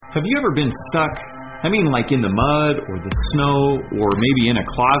Have you ever been stuck, like in the mud or the snow or maybe in a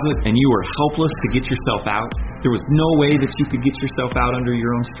closet and you were helpless to get yourself out? There was no way that you could get yourself out under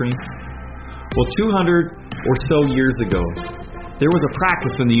your own strength? Well, 200 or so years ago, there was a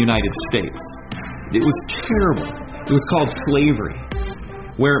practice in the United States. It was terrible. It was called slavery,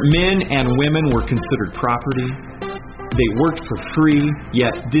 where men and women were considered property. They worked for free,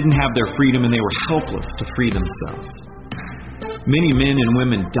 yet didn't have their freedom, and they were helpless to free themselves. Many men and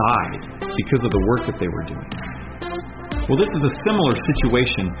women died because of the work that they were doing. Well, this is a similar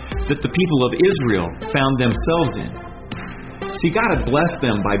situation that the people of Israel found themselves in. See, God had blessed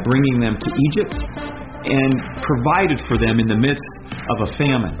them by bringing them to Egypt and provided for them in the midst of a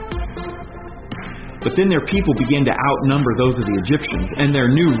famine. But then their people began to outnumber those of the Egyptians, and their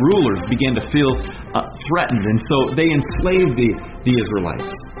new rulers began to feel threatened, and so they enslaved the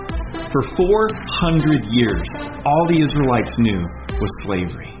Israelites. For 400 years, all the Israelites knew was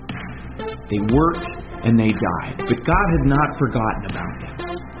slavery. They worked and they died, but God had not forgotten about them.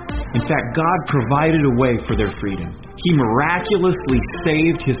 In fact, God provided a way for their freedom. He miraculously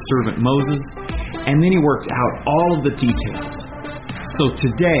saved His servant Moses, and then He worked out all of the details. So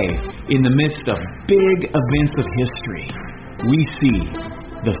today, in the midst of big events of history, we see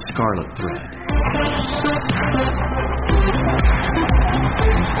the scarlet thread.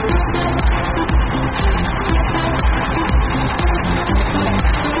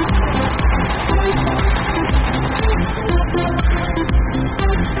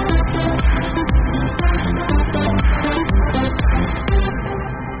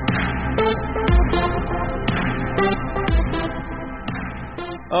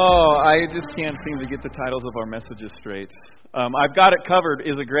 I just can't seem to get the titles of our messages straight. I've Got It Covered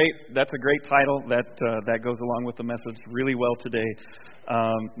that's a great title that goes along with the message really well today.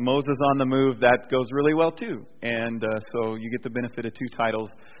 Moses on the Move, that goes really well too. And so you get the benefit of two titles.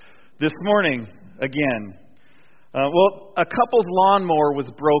 This morning, again, a couple's lawnmower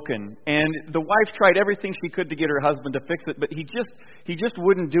was broken, and the wife tried everything she could to get her husband to fix it, but he just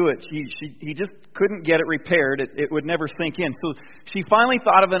wouldn't do it. He just couldn't get it repaired. It would never sink in. So she finally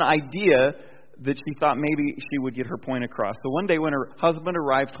thought of an idea that she thought maybe she would get her point across. So one day when her husband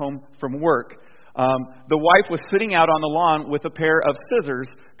arrived home from work, the wife was sitting out on the lawn with a pair of scissors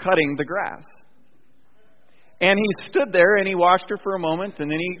cutting the grass. And he stood there and he watched her for a moment, and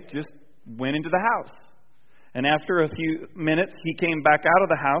then he just went into the house. And after a few minutes, he came back out of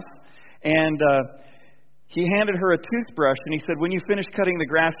the house, and he handed her a toothbrush, and he said, "When you finish cutting the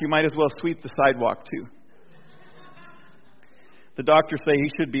grass, you might as well sweep the sidewalk too." The doctors say he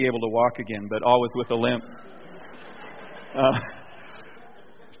should be able to walk again, but always with a limp.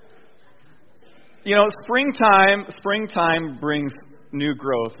 Springtime brings new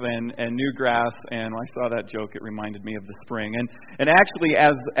growth and new grass, and when I saw that joke, it reminded me of the spring. And actually,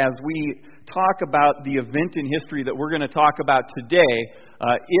 as we talk about the event in history that we're going to talk about today,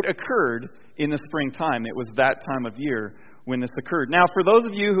 it occurred in the springtime. It was that time of year when this occurred. Now, for those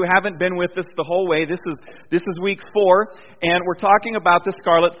of you who haven't been with us the whole way, this is week 4, and we're talking about the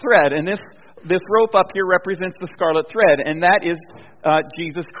scarlet thread. And this rope up here represents the scarlet thread, and that is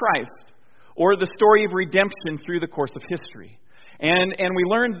Jesus Christ, or the story of redemption through the course of history. And we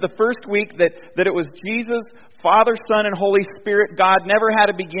learned the first week that it was Jesus, Father, Son, and Holy Spirit. God never had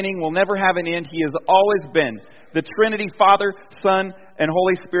a beginning, will never have an end. He has always been the Trinity, Father, Son, and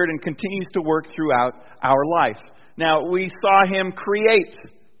Holy Spirit, and continues to work throughout our life. Now, we saw Him create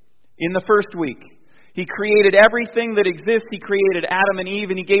in the first week. He created everything that exists. He created Adam and Eve,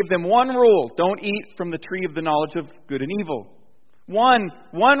 and He gave them one rule: don't eat from the tree of the knowledge of good and evil. One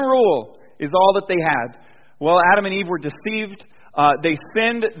rule is all that they had. Well, Adam and Eve were deceived. They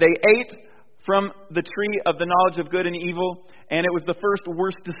sinned, they ate from the tree of the knowledge of good and evil, and it was the first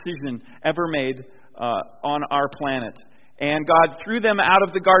worst decision ever made on our planet. And God threw them out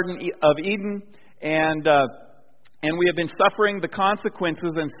of the Garden of Eden, and we have been suffering the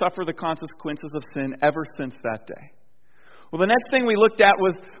consequences and suffer the consequences of sin ever since that day. Well, the next thing we looked at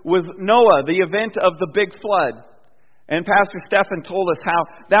was Noah, the event of the big flood. And Pastor Stephan told us how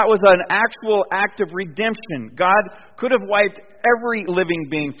that was an actual act of redemption. God could have wiped every living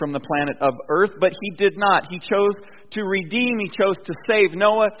being from the planet of Earth, but He did not. He chose to redeem. He chose to save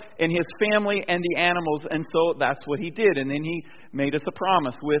Noah and his family and the animals, and so that's what He did. And then He made us a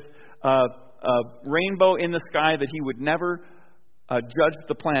promise with a rainbow in the sky that He would never judge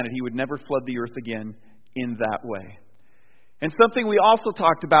the planet. He would never flood the earth again in that way. And something we also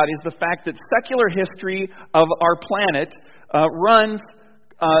talked about is the fact that secular history of our planet runs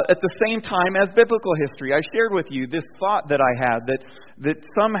at the same time as biblical history. I shared with you this thought that I had, that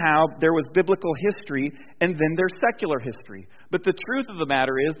somehow there was biblical history and then there's secular history. But the truth of the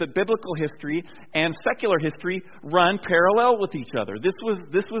matter is that biblical history and secular history run parallel with each other. This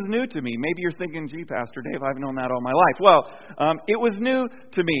was new to me. Maybe you're thinking, gee, Pastor Dave, I've known that all my life. Well, it was new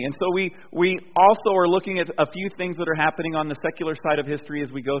to me. And so we also are looking at a few things that are happening on the secular side of history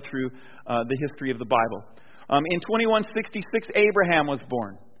as we go through the history of the Bible. In 2166, Abraham was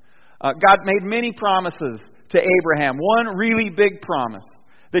born. God made many promises to Abraham. One really big promise,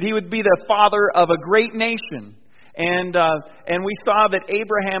 that he would be the father of a great nation. And we saw that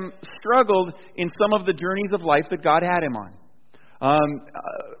Abraham struggled in some of the journeys of life that God had him on.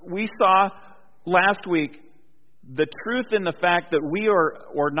 We saw last week the truth in the fact that we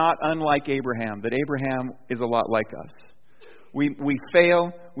are not unlike Abraham, that Abraham is a lot like us. We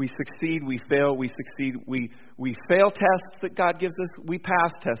fail, we succeed, we fail, we succeed. We fail tests that God gives us, we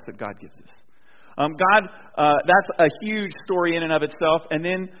pass tests that God gives us. That's a huge story in and of itself. And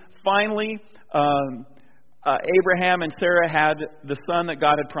then finally, Abraham and Sarah had the son that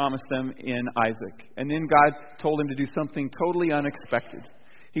God had promised them in Isaac. And then God told him to do something totally unexpected.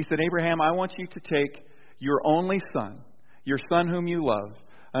 He said, Abraham, I want you to take your only son, your son whom you love,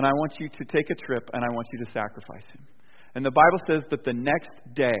 and I want you to take a trip and I want you to sacrifice him. And the Bible says that the next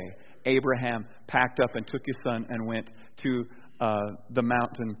day, Abraham packed up and took his son and went to the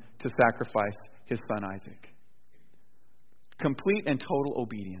mountain to sacrifice his son Isaac. Complete and total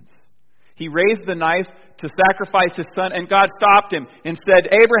obedience. He raised the knife to sacrifice his son, and God stopped him and said,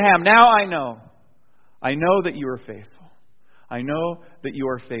 Abraham, now I know that you are faithful. I know that you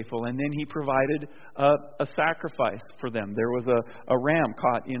are faithful. And then he provided a sacrifice for them. There was a ram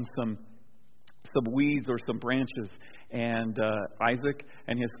caught in some weeds or some branches, and Isaac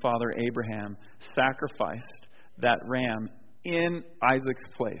and his father Abraham sacrificed that ram in Isaac's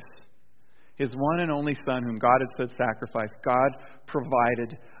place. His one and only son, whom God had said sacrifice, God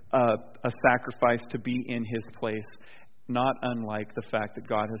provided a sacrifice to be in his place, not unlike the fact that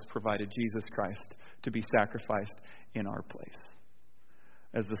God has provided Jesus Christ to be sacrificed in our place,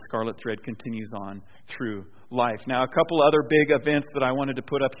 as the scarlet thread continues on through life. Now, a couple other big events that I wanted to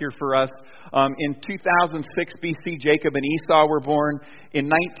put up here for us. In 2006 BC, Jacob and Esau were born. In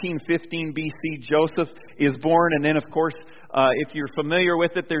 1915 BC, Joseph is born. And then, of course, if you're familiar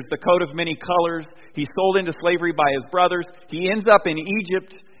with it, there's the coat of many colors. He's sold into slavery by his brothers. He ends up in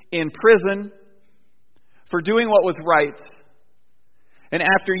Egypt in prison for doing what was right. And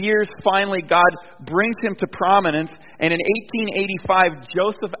after years, finally, God brings him to prominence. And in 1885,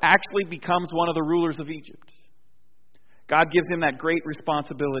 Joseph actually becomes one of the rulers of Egypt. God gives him that great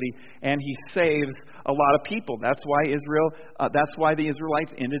responsibility, and he saves a lot of people. That's why the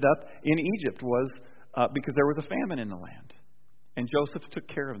Israelites ended up in Egypt, was because there was a famine in the land. And Joseph took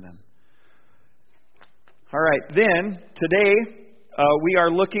care of them. All right, then, today, we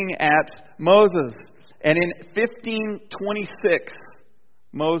are looking at Moses. And in 1526,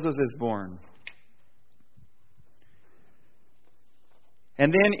 Moses is born.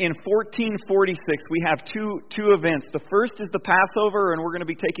 And then in 1446, we have two events. The first is the Passover, and we're going to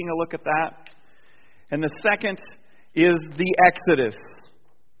be taking a look at that. And the second is the Exodus.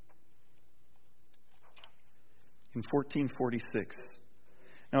 In 1446.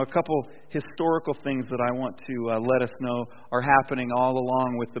 Now, a couple historical things that I want to let us know are happening all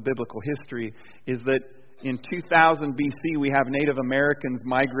along with the biblical history is that in 2000 BC, we have Native Americans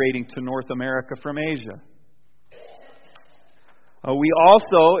migrating to North America from Asia. We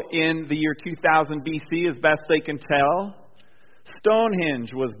also, in the year 2000 BC, as best they can tell,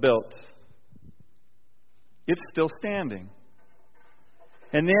 Stonehenge was built. It's still standing.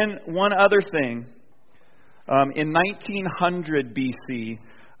 And then one other thing. In 1900 BC,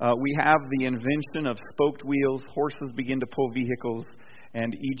 we have the invention of spoked wheels. Horses begin to pull vehicles,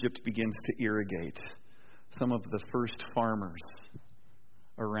 and Egypt begins to irrigate. Some of the first farmers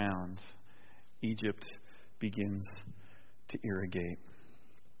around Egypt begins to irrigate.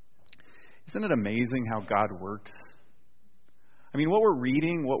 Isn't it amazing how God works? I mean, what we're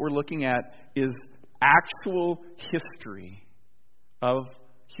reading, what we're looking at is actual history of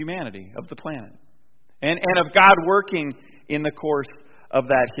humanity, of the planet, and of God working in the course of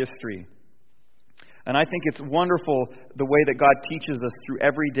that history. And I think it's wonderful the way that God teaches us through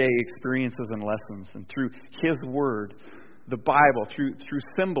everyday experiences and lessons, and through His Word, the Bible, through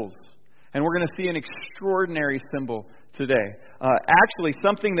symbols. And we're going to see an extraordinary symbol today. Actually,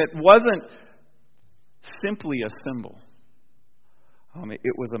 something that wasn't simply a symbol.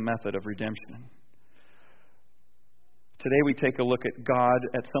 It was a method of redemption. Today we take a look at God,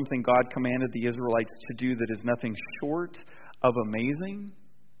 at something God commanded the Israelites to do that is nothing short of amazing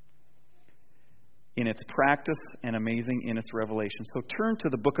in its practice and amazing in its revelation. So turn to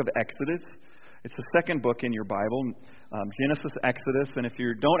the book of Exodus. It's the second book in your Bible, Genesis, Exodus. And if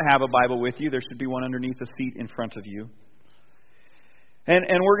you don't have a Bible with you, there should be one underneath the seat in front of you. And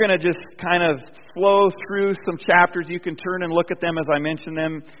we're going to just kind of flow through some chapters. You can turn and look at them as I mention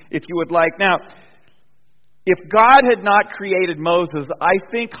them if you would like. Now, if God had not created Moses, I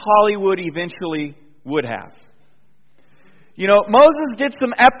think Hollywood eventually would have. You know, Moses did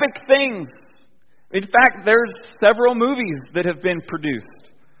some epic things. In fact, there's several movies that have been produced.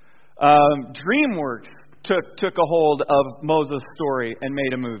 DreamWorks took a hold of Moses' story and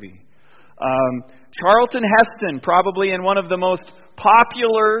made a movie. Charlton Heston, probably in one of the most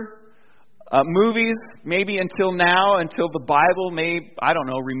popular movies, maybe until now, until the Bible may, I don't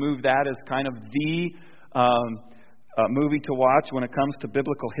know, remove that as kind of the movie to watch when it comes to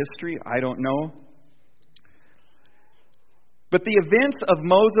biblical history. I don't know. But the events of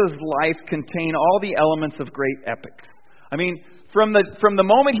Moses' life contain all the elements of great epics. I mean, from the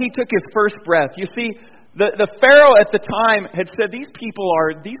moment he took his first breath, you see, the Pharaoh at the time had said, these people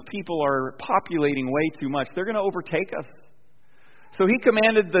are populating way too much. They're going to overtake us. So he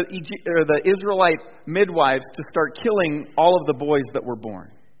commanded the Israelite midwives to start killing all of the boys that were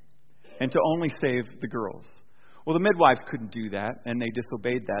born and to only save the girls. Well, the midwives couldn't do that, and they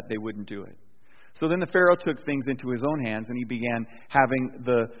disobeyed that. They wouldn't do it. So then the Pharaoh took things into his own hands, and he began having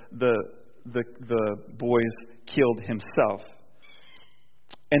the boys killed himself.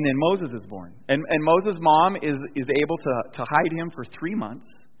 And then Moses is born. And Moses' mom is able to hide him for 3 months.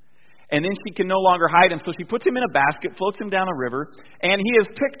 And then she can no longer hide him, so she puts him in a basket, floats him down a river, and he is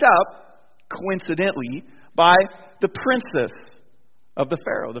picked up, coincidentally, by the princess of the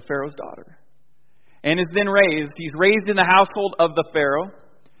Pharaoh's daughter. And is then raised. He's raised in the household of the Pharaoh.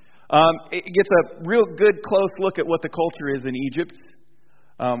 It gets a real good close look at what the culture is in Egypt,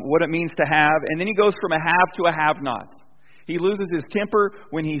 what it means to have. And then he goes from a have to a have-not. He loses his temper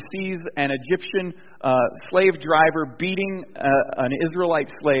when he sees an Egyptian slave driver beating an Israelite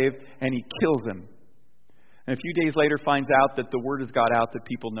slave, and he kills him. And a few days later finds out that the word has got out that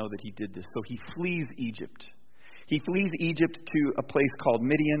people know that he did this. So he flees Egypt. He flees Egypt to a place called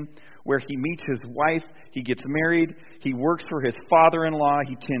Midian, where he meets his wife. He gets married. He works for his father-in-law.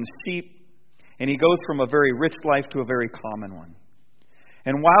 He tends sheep. And he goes from a very rich life to a very common one.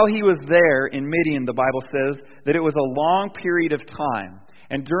 And while he was there in Midian, the Bible says that it was a long period of time.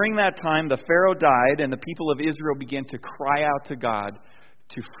 And during that time, the Pharaoh died, and the people of Israel began to cry out to God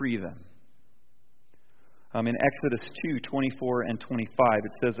to free them. In Exodus 2:24 and 25,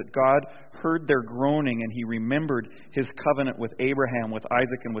 it says that God heard their groaning, and he remembered his covenant with Abraham, with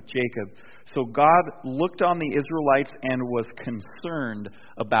Isaac, and with Jacob. So God looked on the Israelites and was concerned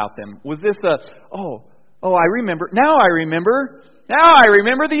about them. Was this I remember. Now I remember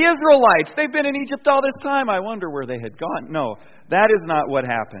the Israelites. They've been in Egypt all this time. I wonder where they had gone. No, that is not what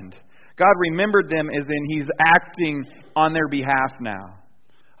happened. God remembered them as in he's acting on their behalf now.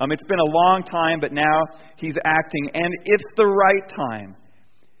 It's been a long time, but now he's acting, and it's the right time.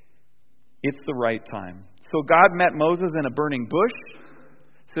 It's the right time. So God met Moses in a burning bush.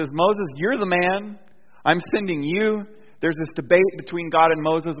 Says, Moses, you're the man. I'm sending you. There's this debate between God and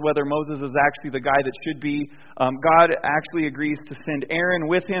Moses whether Moses is actually the guy that should be. God actually agrees to send Aaron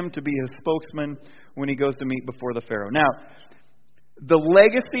with him to be his spokesman when he goes to meet before the Pharaoh. Now, the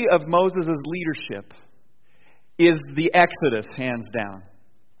legacy of Moses' leadership is the Exodus, hands down.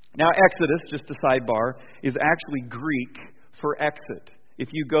 Now, Exodus, just a sidebar, is actually Greek for exit. If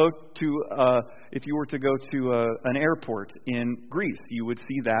you were to go to an airport in Greece, you would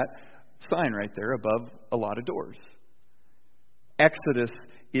see that sign right there above a lot of doors. Exodus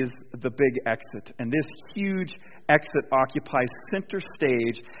is the big exit, and this huge exit occupies center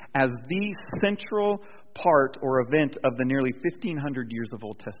stage as the central part or event of the nearly 1,500 years of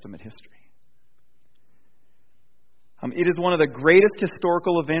Old Testament history. It is one of the greatest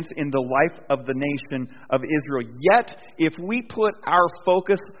historical events in the life of the nation of Israel. Yet, if we put our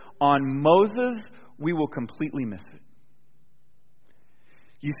focus on Moses, we will completely miss it.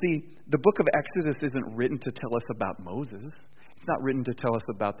 You see, the book of Exodus isn't written to tell us about Moses. It's not written to tell us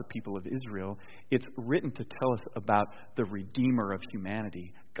about the people of Israel. It's written to tell us about the Redeemer of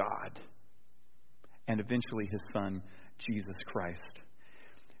humanity, God, and eventually his Son, Jesus Christ.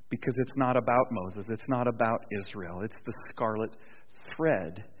 Because it's not about Moses. It's not about Israel. It's the scarlet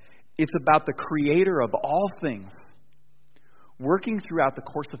thread. It's about the Creator of all things working throughout the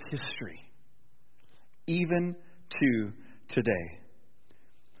course of history, even to today.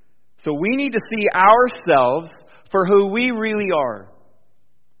 So we need to see ourselves for who we really are.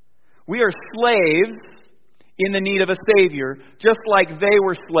 We are slaves in the need of a Savior, just like they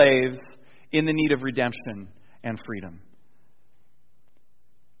were slaves in the need of redemption and freedom.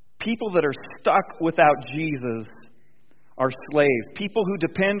 People that are stuck without Jesus are slaves. People who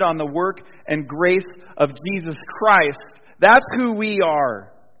depend on the work and grace of Jesus Christ. That's who we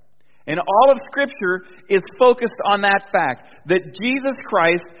are. And all of Scripture is focused on that fact, that Jesus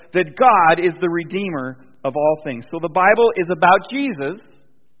Christ, that God is the Redeemer of all things. So the Bible is about Jesus,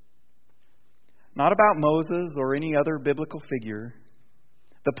 not about Moses or any other biblical figure.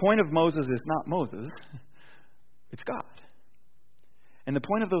 The point of Moses is not Moses, it's God. And the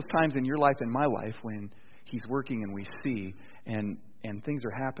point of those times in your life and my life when He's working and we see and things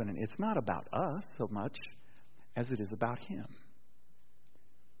are happening, it's not about us so much as it is about Him.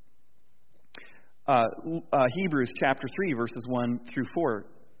 Hebrews chapter 3, verses 1 through 4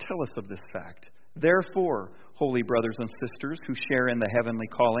 tell us of this fact. Therefore, holy brothers and sisters who share in the heavenly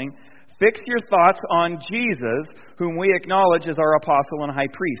calling, fix your thoughts on Jesus, whom we acknowledge as our apostle and high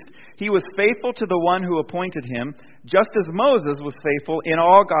priest. He was faithful to the one who appointed him, just as Moses was faithful in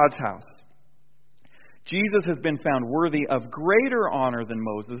all God's house. Jesus has been found worthy of greater honor than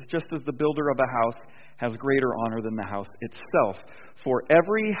Moses, just as the builder of a house has greater honor than the house itself. For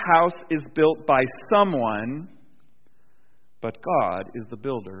every house is built by someone, but God is the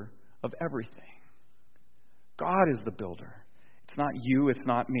builder of everything. God is the builder. It's not you, it's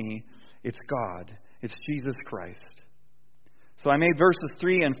not me, it's God. It's Jesus Christ. So I made verses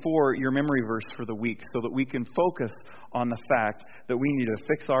 3 and 4 your memory verse for the week so that we can focus on the fact that we need to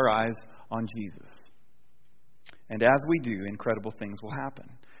fix our eyes on Jesus. And as we do, incredible things will happen.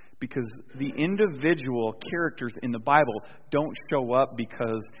 Because the individual characters in the Bible don't show up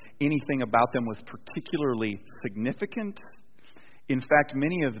because anything about them was particularly significant. In fact,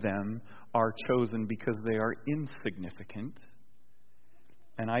 many of them are chosen because they are insignificant.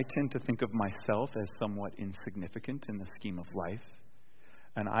 And I tend to think of myself as somewhat insignificant in the scheme of life.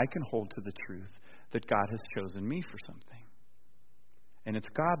 And I can hold to the truth that God has chosen me for something. And it's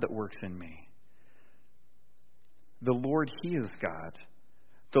God that works in me. The Lord, He is God.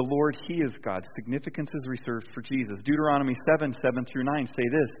 The Lord, He is God. Significance is reserved for Jesus. Deuteronomy 7 through 9 say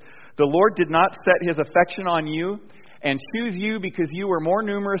this. The Lord did not set His affection on you and choose you because you were more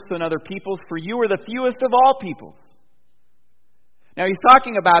numerous than other peoples, for you were the fewest of all peoples. Now, He's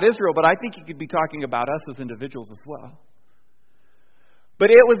talking about Israel, but I think He could be talking about us as individuals as well. But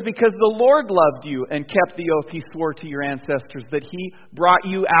it was because the Lord loved you and kept the oath He swore to your ancestors, that He brought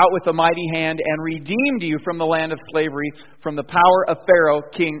you out with a mighty hand and redeemed you from the land of slavery, from the power of Pharaoh,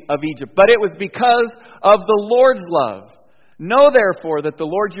 king of Egypt. But it was because of the Lord's love. Know therefore that the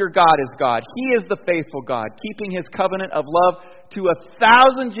Lord your God is God. He is the faithful God, keeping His covenant of love to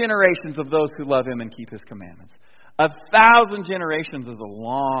 1,000 generations of those who love Him and keep His commandments. 1,000 generations is a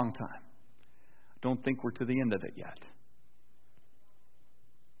long time. Don't think we're to the end of it yet.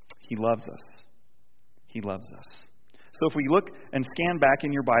 He loves us. He loves us. So if we look and scan back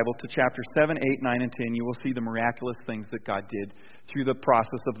in your Bible to chapters 7, 8, 9, and 10, you will see the miraculous things that God did through the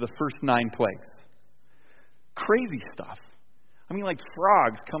process of the first 9 plagues. Crazy stuff. I mean, like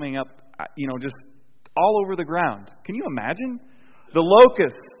frogs coming up, just all over the ground. Can you imagine? The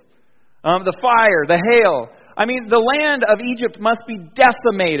locusts, the fire, the hail. I mean, the land of Egypt must be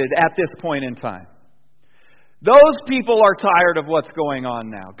decimated at this point in time. Those people are tired of what's going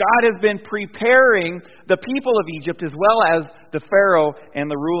on now. God has been preparing the people of Egypt as well as the Pharaoh and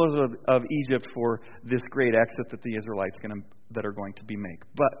the rulers of Egypt for this great exit that the Israelites are going to make.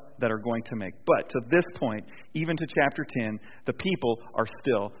 But to this point, even to chapter 10, the people are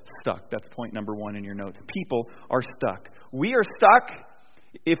still stuck. That's point number 1 in your notes. People are stuck. We are stuck.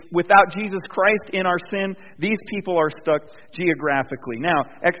 If without Jesus Christ in our sin, these people are stuck geographically. Now,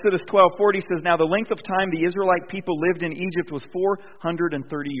 Exodus 12:40 says, now the length of time the Israelite people lived in Egypt was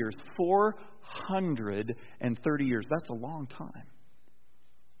 430 years. 430 years. That's a long time.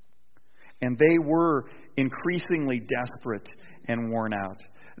 And they were increasingly desperate and worn out.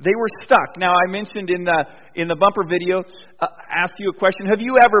 They were stuck. Now, I mentioned in the bumper video, asked you a question, have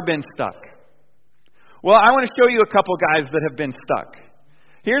you ever been stuck? Well, I want to show you a couple guys that have been stuck.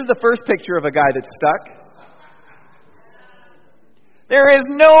 Here's the first picture of a guy that's stuck. There is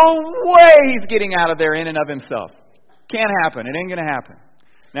no way he's getting out of there in and of himself. Can't happen. It ain't going to happen.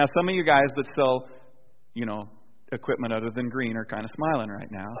 Now, some of you guys that sell, equipment other than green are kind of smiling right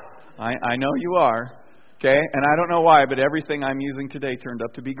now. I know you are. Okay? And I don't know why, but everything I'm using today turned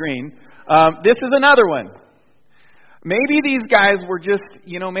up to be green. This is another one. Maybe these guys were just,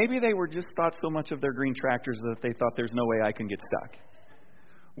 maybe they were just thought so much of their green tractors that they thought there's no way I can get stuck.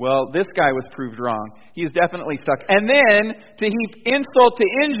 Well, this guy was proved wrong. He is definitely stuck. And then, to heap insult to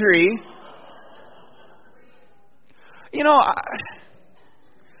injury,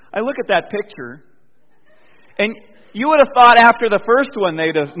 I look at that picture, and you would have thought after the first one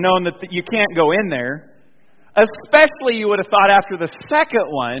they'd have known that you can't go in there. Especially you would have thought after the second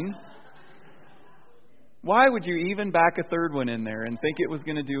one, why would you even back a third one in there and think it was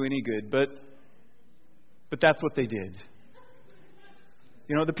going to do any good? But that's what they did.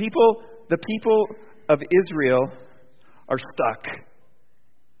 You know, the people of Israel are stuck.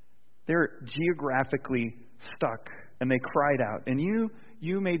 They're geographically stuck, and they cried out. And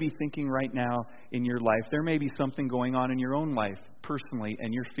you may be thinking right now in your life, there may be something going on in your own life personally,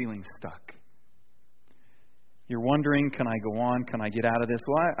 and you're feeling stuck. You're wondering, can I go on? Can I get out of this?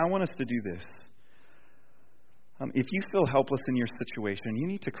 Well, I want us to do this. If you feel helpless in your situation, you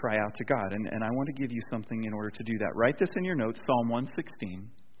need to cry out to God. And I want to give you something in order to do that. Write this in your notes, Psalm 116.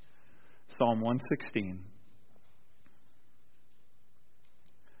 Psalm 116.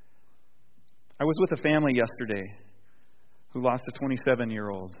 I was with a family yesterday who lost a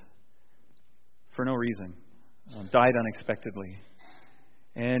 27-year-old for no reason. Died unexpectedly.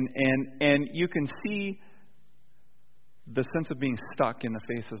 And you can see the sense of being stuck in the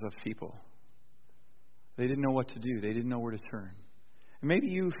faces of people. They didn't know what to do. They didn't know where to turn. And maybe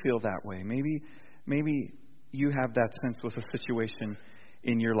you feel that way. Maybe you have that sense with a situation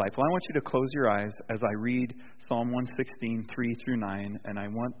in your life. Well, I want you to close your eyes as I read Psalm 116, 3 through 9, and I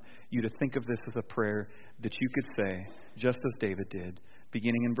want you to think of this as a prayer that you could say, just as David did,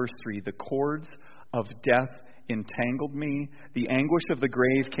 beginning in verse 3, the cords of death entangled me, the anguish of the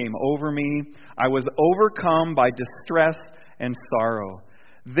grave came over me, I was overcome by distress and sorrow.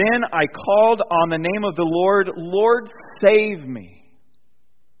 Then I called on the name of the Lord, Lord, save me.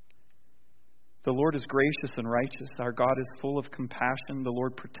 The Lord is gracious and righteous. Our God is full of compassion. The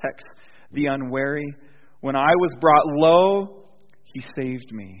Lord protects the unwary. When I was brought low, He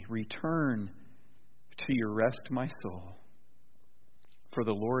saved me. Return to your rest, my soul, for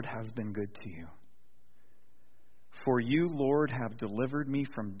the Lord has been good to you. For you, Lord, have delivered me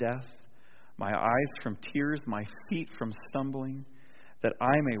from death, my eyes from tears, my feet from stumbling, that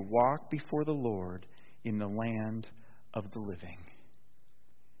I may walk before the Lord in the land of the living.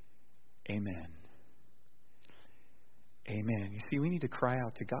 Amen. Amen. You see, we need to cry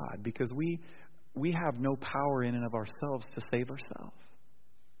out to God because we have no power in and of ourselves to save ourselves.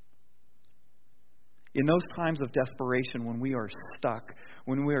 In those times of desperation, when we are stuck,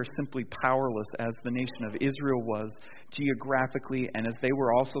 when we are simply powerless, as the nation of Israel was geographically, and as they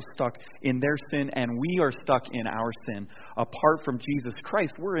were also stuck in their sin, and we are stuck in our sin, apart from Jesus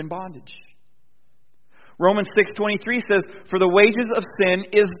Christ, we're in bondage. Romans 6:23 says, "For the wages of sin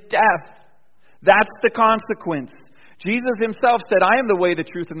is death." That's the consequence. Jesus Himself said, "I am the way, the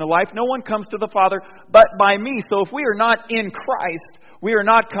truth, and the life. No one comes to the Father but by me." So if we are not in Christ, we are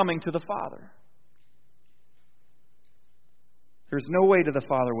not coming to the Father. There's no way to the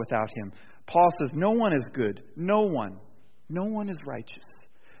Father without Him. Paul says, no one is good. No one. No one is righteous.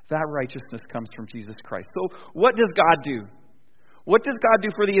 That righteousness comes from Jesus Christ. So what does God do? What does God do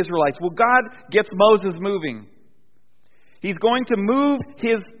for the Israelites? Well, God gets Moses moving. He's going to move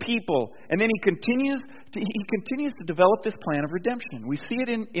His people. And then He continues to develop this plan of redemption. We see it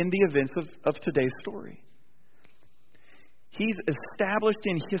in the events of today's story. He's established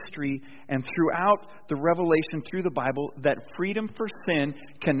in history and throughout the revelation through the Bible that freedom for sin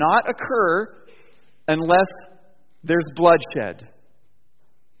cannot occur unless there's bloodshed.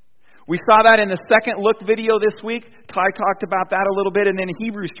 We saw that in the second look video this week. Ty talked about that a little bit. And then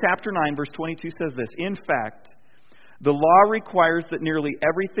Hebrews chapter 9, verse 22 says this: "In fact, the law requires that nearly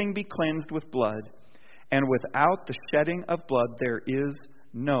everything be cleansed with blood, and without the shedding of blood there is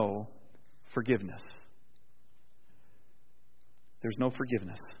no forgiveness." There's no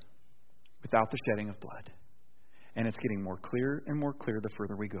forgiveness without the shedding of blood. And it's getting more clear and more clear the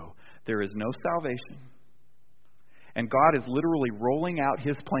further we go. There is no salvation. And God is literally rolling out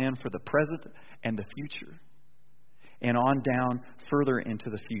His plan for the present and the future. And on down further into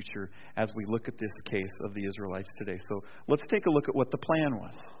the future as we look at this case of the Israelites today. So let's take a look at what the plan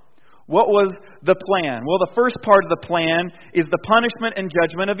was. What was the plan? Well, the first part of the plan is the punishment and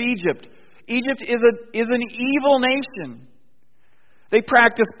judgment of Egypt. Egypt is an evil nation. They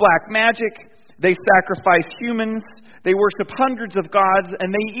practice black magic. They sacrifice humans. They worship hundreds of gods.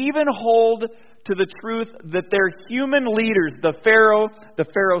 And they even hold to the truth that their human leaders, the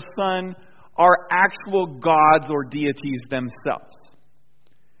Pharaoh's son, are actual gods or deities themselves.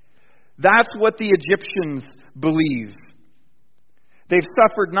 That's what the Egyptians believe. They've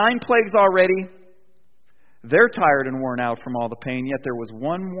suffered 9 plagues already. They're tired and worn out from all the pain, yet there was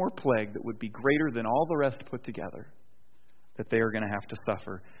one more plague that would be greater than all the rest put together that they are going to have to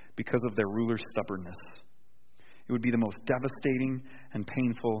suffer because of their ruler's stubbornness. It would be the most devastating and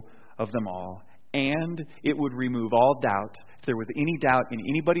painful of them all. And it would remove all doubt, if there was any doubt in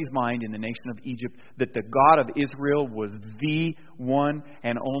anybody's mind in the nation of Egypt, that the God of Israel was the one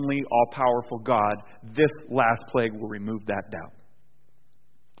and only all-powerful God. This last plague will remove that doubt.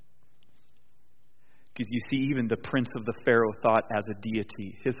 Because you see, even the prince of the Pharaoh thought as a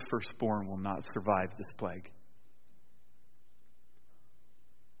deity, his firstborn will not survive this plague.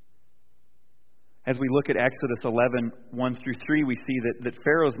 As we look at Exodus 11, 1 through 3, we see that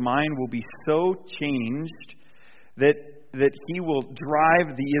Pharaoh's mind will be so changed that he will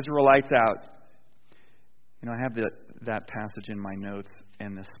drive the Israelites out. You know, I have that passage in my notes,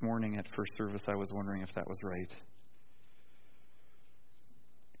 and this morning at first service I was wondering if that was right.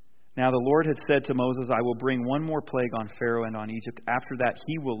 Now the Lord had said to Moses, I will bring one more plague on Pharaoh and on Egypt. After that,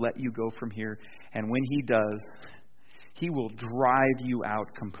 he will let you go from here. And when he does, he will drive you out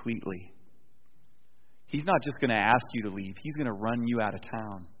completely. He's not just going to ask you to leave. He's going to run you out of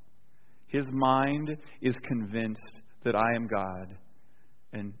town. His mind is convinced that I am God,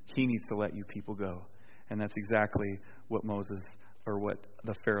 and he needs to let you people go. And that's exactly what Moses, or what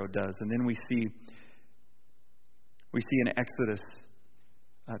the Pharaoh does. And then we see in Exodus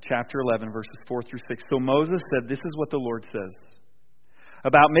chapter 11, verses 4 through 6. So Moses said, this is what the Lord says.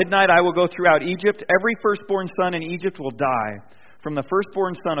 About midnight I will go throughout Egypt. Every firstborn son in Egypt will die. From the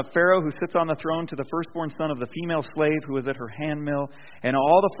firstborn son of Pharaoh who sits on the throne to the firstborn son of the female slave who is at her handmill, and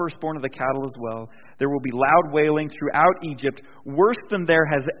all the firstborn of the cattle as well. There will be loud wailing throughout Egypt, worse than there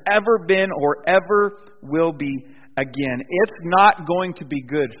has ever been or ever will be again. It's not going to be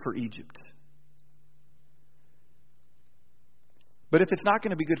good for Egypt. But if it's not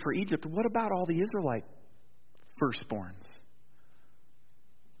going to be good for Egypt, what about all the Israelite firstborns?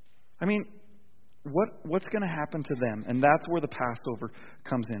 I mean, what's going to happen to them? And that's where the Passover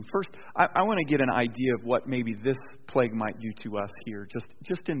comes in. First, I want to get an idea of what maybe this plague might do to us here,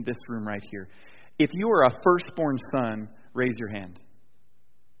 just in this room right here. If you are a firstborn son, raise your hand.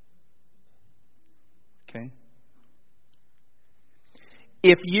 Okay?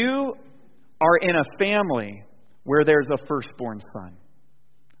 If you are in a family where there's a firstborn son,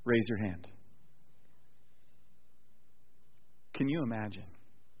 raise your hand. Can you imagine?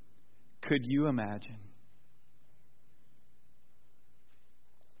 Could you imagine?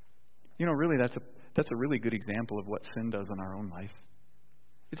 You know, really, that's a really good example of what sin does in our own life.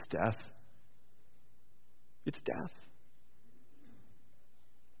 It's death. It's death.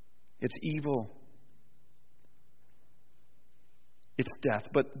 It's evil. It's death.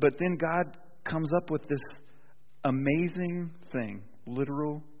 But then God comes up with this amazing thing.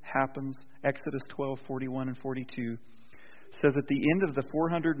 Literal happens. Exodus 12, 41 and 42 says at the end of the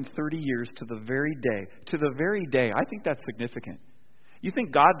 430 years to the very day, I think that's significant. You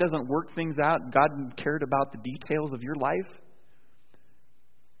think God doesn't work things out? God cared about the details of your life?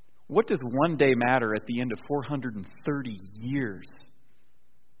 What does one day matter at the end of 430 years?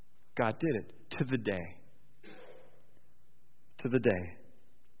 God did it to the day. To the day.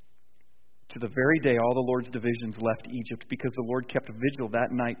 To the very day all the Lord's divisions left Egypt, because the Lord kept vigil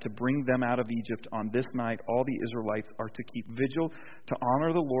that night to bring them out of Egypt. On this night, all the Israelites are to keep vigil to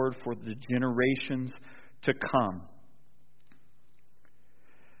honor the Lord for the generations to come.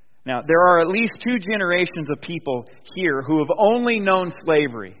 Now, there are at least 2 generations of people here who have only known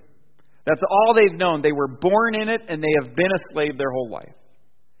slavery. That's all they've known. They were born in it, and they have been a slave their whole life.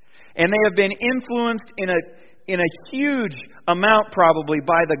 And they have been influenced in a huge amount probably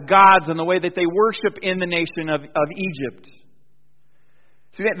by the gods and the way that they worship in the nation of Egypt.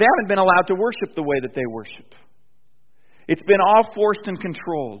 See, they haven't been allowed to worship the way that they worship. It's been all forced and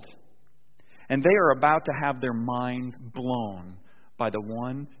controlled. And they are about to have their minds blown by the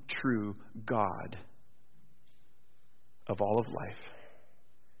one true God of all of life.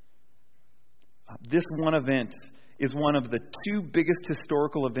 This one event is one of the 2 biggest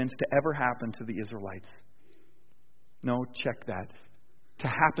historical events to ever happen to the Israelites. No, check that. To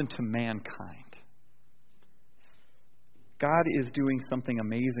happen to mankind. God is doing something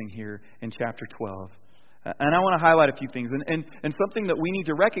amazing here in chapter 12. And I want to highlight a few things. And something that we need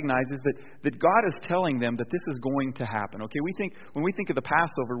to recognize is that God is telling them that this is going to happen. Okay, when we think of the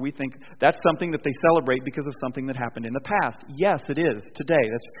Passover, we think that's something that they celebrate because of something that happened in the past. Yes, it is. Today,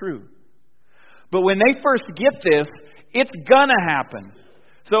 that's true. But when they first get this, it's gonna happen.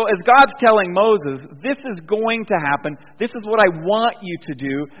 So as God's telling Moses, this is going to happen, this is what I want you to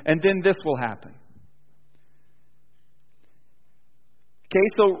do, and then this will happen. Okay,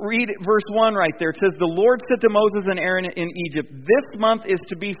 so read verse 1 right there. It says, the Lord said to Moses and Aaron in Egypt, this month is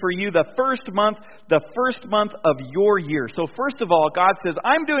to be for you the first month of your year. So first of all, God says,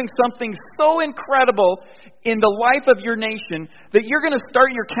 I'm doing something so incredible in the life of your nation that you're going to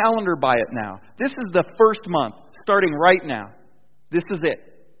start your calendar by it now. This is the first month, starting right now. This is it.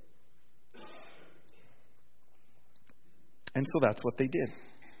 And so that's what they did.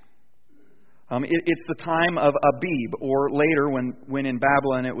 It's the time of Abib, or later when in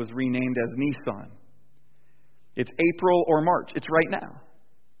Babylon it was renamed as Nisan. It's April or March. It's right now.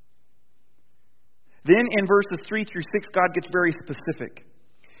 Then in verses 3 through 6, God gets very specific.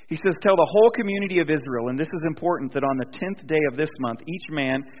 He says, tell the whole community of Israel, and this is important, that on the 10th day of this month, each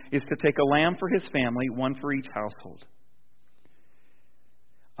man is to take a lamb for his family, one for each household.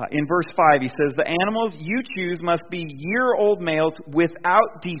 In verse 5, he says, the animals you choose must be year-old males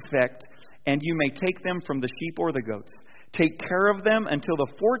without defect, and you may take them from the sheep or the goats. Take care of them until the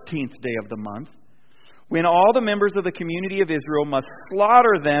 14th day of the month, when all the members of the community of Israel must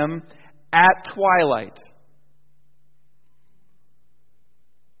slaughter them at twilight.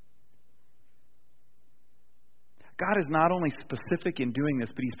 God is not only specific in doing this,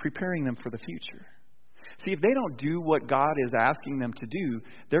 but He's preparing them for the future. See, if they don't do what God is asking them to do,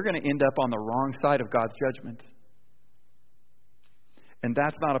 they're going to end up on the wrong side of God's judgment. And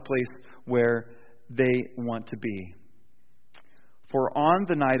that's not a place where they want to be. For on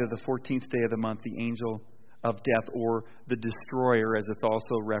the night of the 14th day of the month, the angel of death, or the destroyer, as it's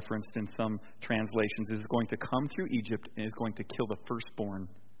also referenced in some translations, is going to come through Egypt and is going to kill the firstborn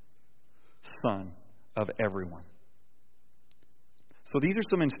son of everyone. So these are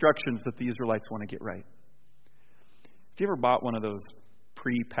some instructions that the Israelites want to get right. Have you ever bought one of those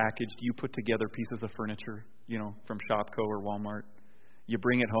pre-packaged, you put together pieces of furniture, from Shopko or Walmart? You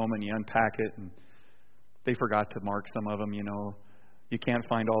bring it home and you unpack it, and they forgot to mark some of them, You can't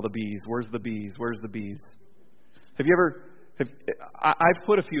find all the bees. Where's the bees? Where's the bees? Have you ever... I've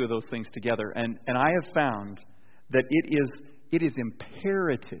put a few of those things together, and I have found that it is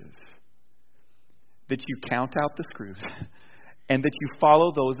imperative that you count out the screws and that you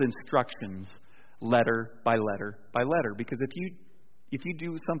follow those instructions letter by letter by letter. Because if you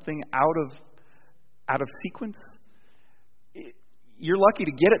do something out of sequence, you're lucky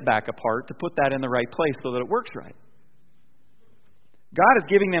to get it back apart to put that in the right place so that it works right. God is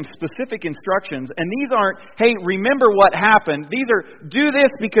giving them specific instructions, and these aren't, hey, remember what happened. These are, do this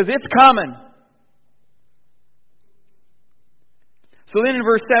because it's coming. So then in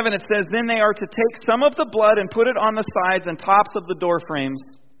verse 7 it says, then they are to take some of the blood and put it on the sides and tops of the door frames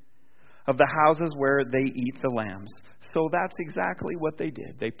of the houses where they eat the lambs. So that's exactly what they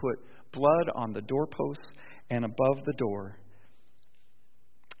did. They put blood on the doorposts and above the door.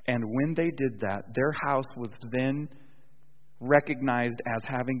 And when they did that, their house was then recognized as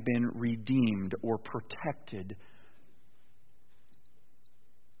having been redeemed or protected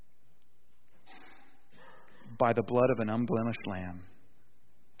by the blood of an unblemished lamb.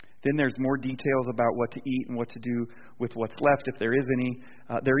 Then there's more details about what to eat and what to do with what's left, if there is any.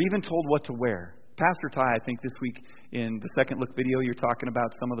 They're even told what to wear. Pastor Ty, I think this week in the second look video, you're talking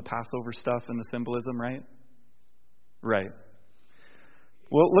about some of the Passover stuff and the symbolism, right? Right.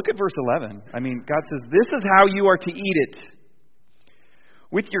 Well, look at verse 11. God says, this is how you are to eat it.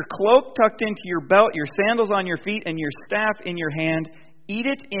 With your cloak tucked into your belt, your sandals on your feet, and your staff in your hand, eat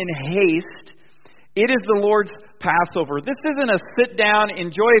it in haste. It is the Lord's Passover. This isn't a sit down,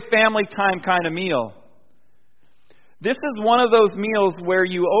 enjoy family time kind of meal. This is one of those meals where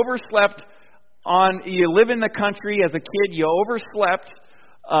you overslept you live in the country as a kid, you overslept.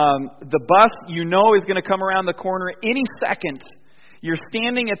 The bus is going to come around the corner any second. You're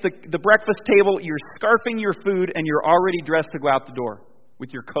standing at the breakfast table, you're scarfing your food, and you're already dressed to go out the door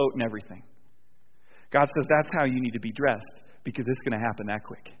with your coat and everything. God says that's how you need to be dressed, because it's going to happen that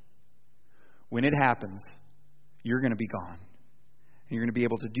quick. When it happens, you're going to be gone. And you're going to be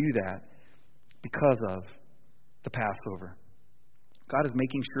able to do that because of the Passover. God is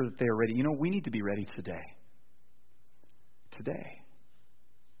making sure that they are ready. We need to be ready today. Today.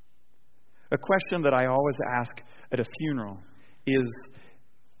 A question that I always ask at a funeral is,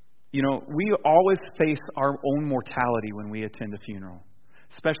 we always face our own mortality when we attend a funeral,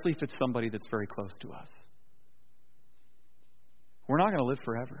 especially if it's somebody that's very close to us. We're not going to live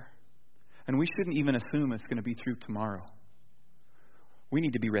forever. And we shouldn't even assume it's going to be through tomorrow. We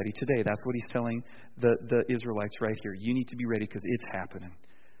need to be ready today. That's what he's telling the Israelites right here. You need to be ready because it's happening.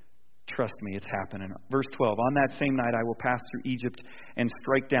 Trust me, it's happening. Verse 12, on that same night I will pass through Egypt and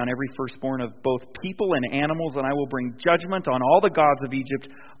strike down every firstborn of both people and animals, and I will bring judgment on all the gods of Egypt.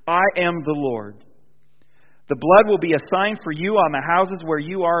 I am the Lord. The blood will be a sign for you on the houses where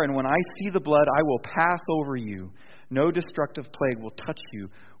you are, and when I see the blood, I will pass over you. No destructive plague will touch you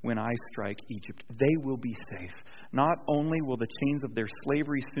when I strike Egypt. They will be safe. Not only will the chains of their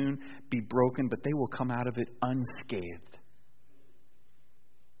slavery soon be broken, but they will come out of it unscathed.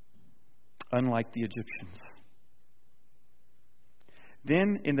 Unlike the Egyptians.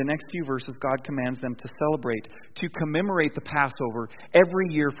 Then, in the next few verses, God commands them to celebrate, to commemorate the Passover every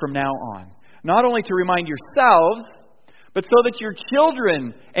year from now on. Not only to remind yourselves, but so that your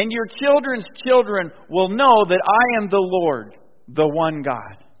children and your children's children will know that I am the Lord, the one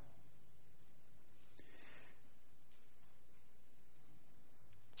God.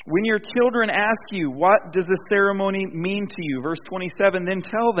 When your children ask you, what does this ceremony mean to you? Verse 27, then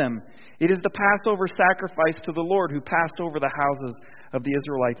tell them, it is the Passover sacrifice to the Lord who passed over the houses of the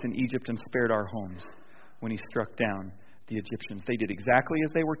Israelites in Egypt and spared our homes when he struck down the Egyptians. They did exactly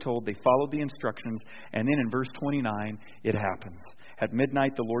as they were told. They followed the instructions. And then in verse 29, it happens. At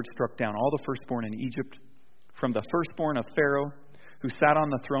midnight, the Lord struck down all the firstborn in Egypt, from the firstborn of Pharaoh, who sat on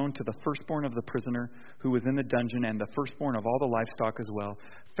the throne, to the firstborn of the prisoner who was in the dungeon, and the firstborn of all the livestock as well.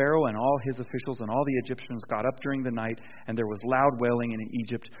 Pharaoh and all his officials and all the Egyptians got up during the night, and there was loud wailing in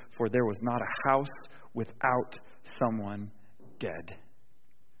Egypt, for there was not a house without someone dead.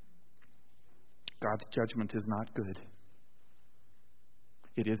 God's judgment is not good.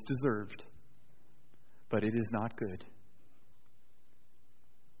 It is deserved, but it is not good.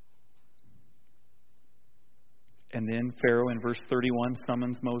 And then Pharaoh in verse 31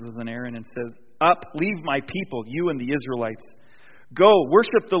 summons Moses and Aaron and says, up, leave my people, you and the Israelites. Go,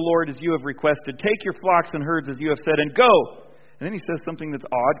 worship the Lord as you have requested. Take your flocks and herds as you have said, and go. And then he says something that's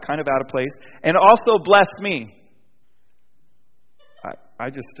odd, kind of out of place. And also bless me. I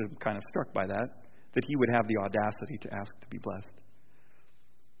just am kind of struck by that he would have the audacity to ask to be blessed.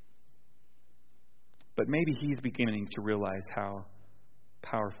 But maybe he's beginning to realize how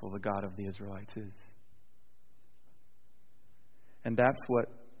powerful the God of the Israelites is. And that's what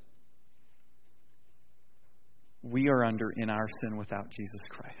we are under in our sin without Jesus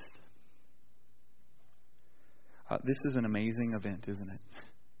Christ. This is an amazing event, isn't it?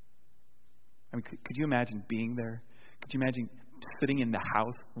 I mean, could you imagine being there? Could you imagine sitting in the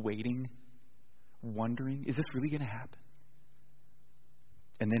house waiting, wondering, is this really going to happen?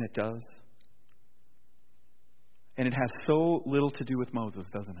 And then it does. And it has so little to do with Moses,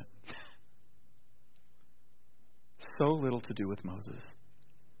 doesn't it? So little to do with Moses.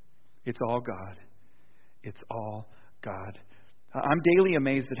 It's all God. It's all God. I'm daily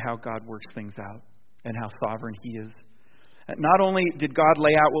amazed at how God works things out and how sovereign He is. Not only did God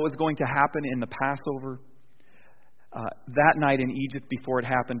lay out what was going to happen in the Passover that night in Egypt before it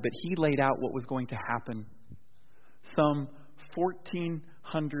happened, but He laid out what was going to happen some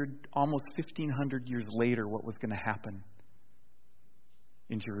 1,400, almost 1,500 years later, what was going to happen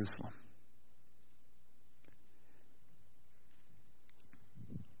in Jerusalem.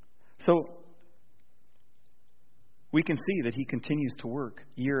 So, we can see that He continues to work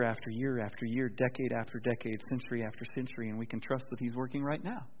year after year after year, decade after decade, century after century, and we can trust that He's working right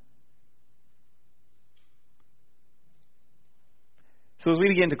now. So as we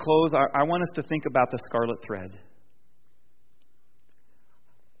begin to close, I want us to think about the scarlet thread.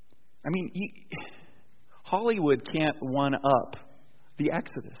 I mean, Hollywood can't one-up the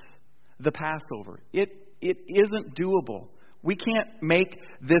Exodus, the Passover. It isn't doable. We can't make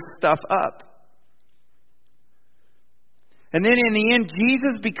this stuff up. And then in the end,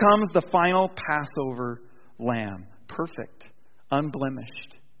 Jesus becomes the final Passover lamb. Perfect.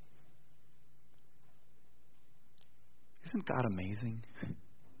 Unblemished. Isn't God amazing?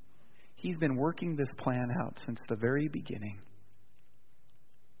 He's been working this plan out since the very beginning.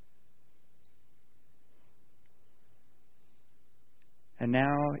 And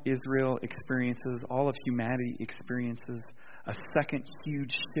now Israel experiences, all of humanity experiences a second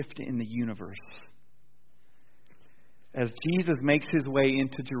huge shift in the universe. As Jesus makes His way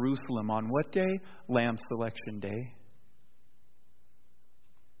into Jerusalem on what day? Lamb Selection Day.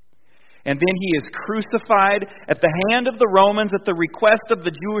 And then He is crucified at the hand of the Romans at the request of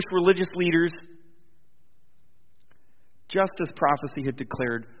the Jewish religious leaders, just as prophecy had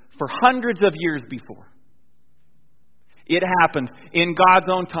declared for hundreds of years before. It happens in God's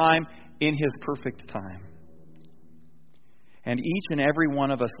own time, in His perfect time. And each and every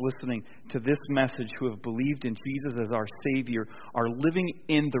one of us listening to this message who have believed in Jesus as our Savior are living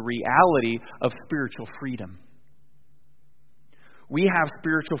in the reality of spiritual freedom. We have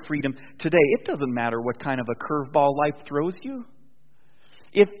spiritual freedom today. It doesn't matter what kind of a curveball life throws you.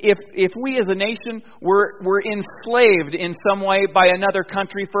 If we as a nation were enslaved in some way by another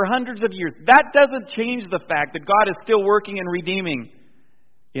country for hundreds of years, that doesn't change the fact that God is still working and redeeming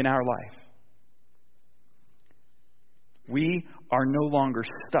in our life. We are no longer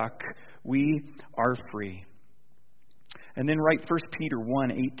stuck. We are free. And then write 1 Peter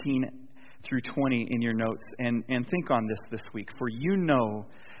 1:18 through 20 in your notes and think on this week. For you know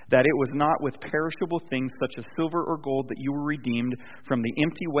that it was not with perishable things such as silver or gold that you were redeemed from the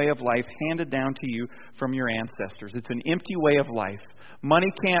empty way of life handed down to you from your ancestors. It's an empty way of life.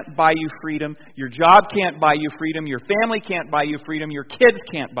 Money can't buy you freedom. Your job can't buy you freedom. Your family can't buy you freedom. Your kids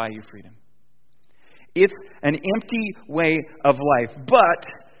can't buy you freedom. It's an empty way of life. But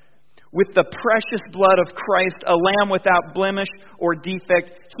with the precious blood of Christ, a lamb without blemish or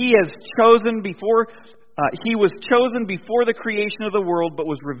defect, He was chosen before the creation of the world, but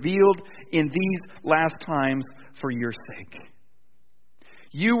was revealed in these last times for your sake.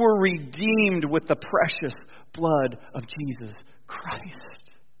 You were redeemed with the precious blood of Jesus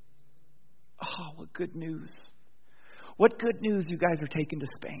Christ. Oh, what good news. What good news you guys are taking to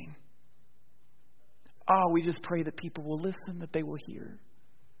Spain. Oh, we just pray that people will listen, that they will hear.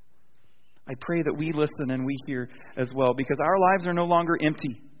 I pray that we listen and we hear as well, because our lives are no longer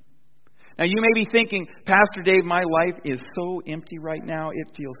empty. Now, you may be thinking, Pastor Dave, my life is so empty right now. It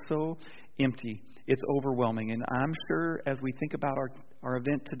feels so empty. It's overwhelming. And I'm sure as we think about our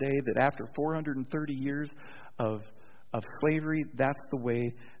event today, that after 430 years of slavery, that's the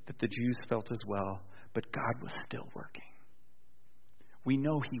way that the Jews felt as well. But God was still working. We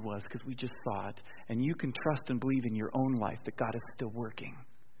know He was because we just saw it. And you can trust and believe in your own life that God is still working.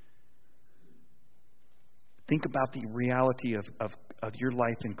 Think about the reality of your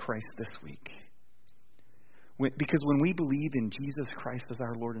life in Christ this week. Because when we believe in Jesus Christ as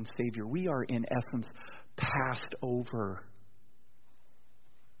our Lord and Savior, we are in essence passed over.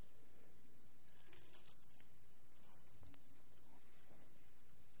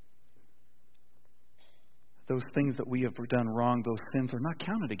 Those things that we have done wrong, those sins are not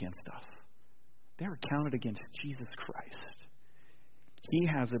counted against us. They are counted against Jesus Christ. He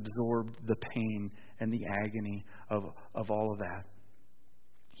has absorbed the pain and the agony of all of that.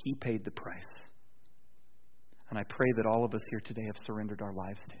 He paid the price. And I pray that all of us here today have surrendered our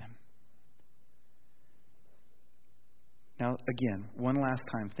lives to Him. Now, again, one last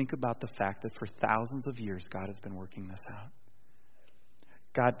time, think about the fact that for thousands of years, God has been working this out.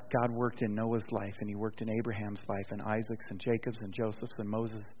 God worked in Noah's life, and He worked in Abraham's life, and Isaac's, and Jacob's, and Joseph's, and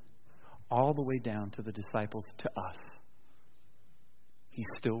Moses, all the way down to the disciples, to us. He's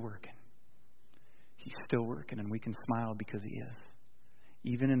still working. He's still working, and we can smile because He is,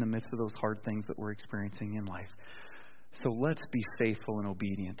 even in the midst of those hard things that we're experiencing in life. So let's be faithful and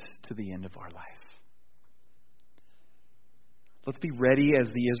obedient to the end of our life. Let's be ready as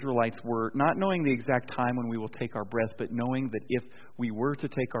the Israelites were, not knowing the exact time when we will take our breath, but knowing that if we were to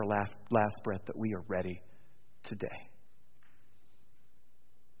take our last breath, that we are ready today.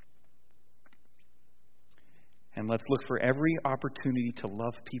 And let's look for every opportunity to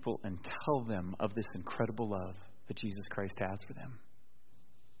love people and tell them of this incredible love that Jesus Christ has for them.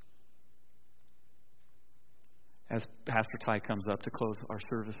 As Pastor Ty comes up to close our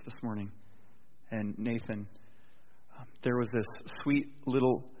service this morning, and Nathan, there was this sweet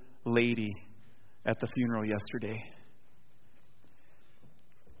little lady at the funeral yesterday.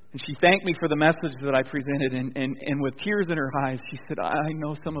 And she thanked me for the message that I presented, and with tears in her eyes, she said, I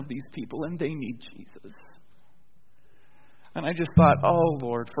know some of these people and they need Jesus. And I just thought, oh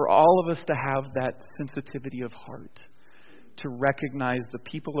Lord, for all of us to have that sensitivity of heart, to recognize the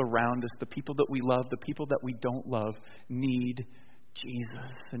people around us, the people that we love, the people that we don't love, need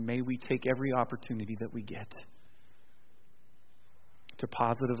Jesus. And may we take every opportunity that we get to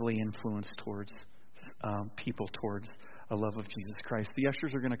positively influence towards people towards a love of Jesus Christ. The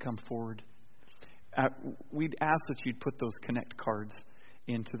ushers are going to come forward. We'd ask that you'd put those connect cards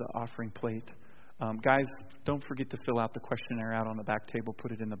into the offering plate. Guys, don't forget to fill out the questionnaire out on the back table.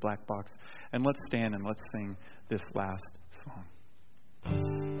 Put it in the black box. And let's stand and let's sing this last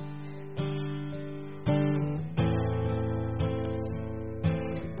song.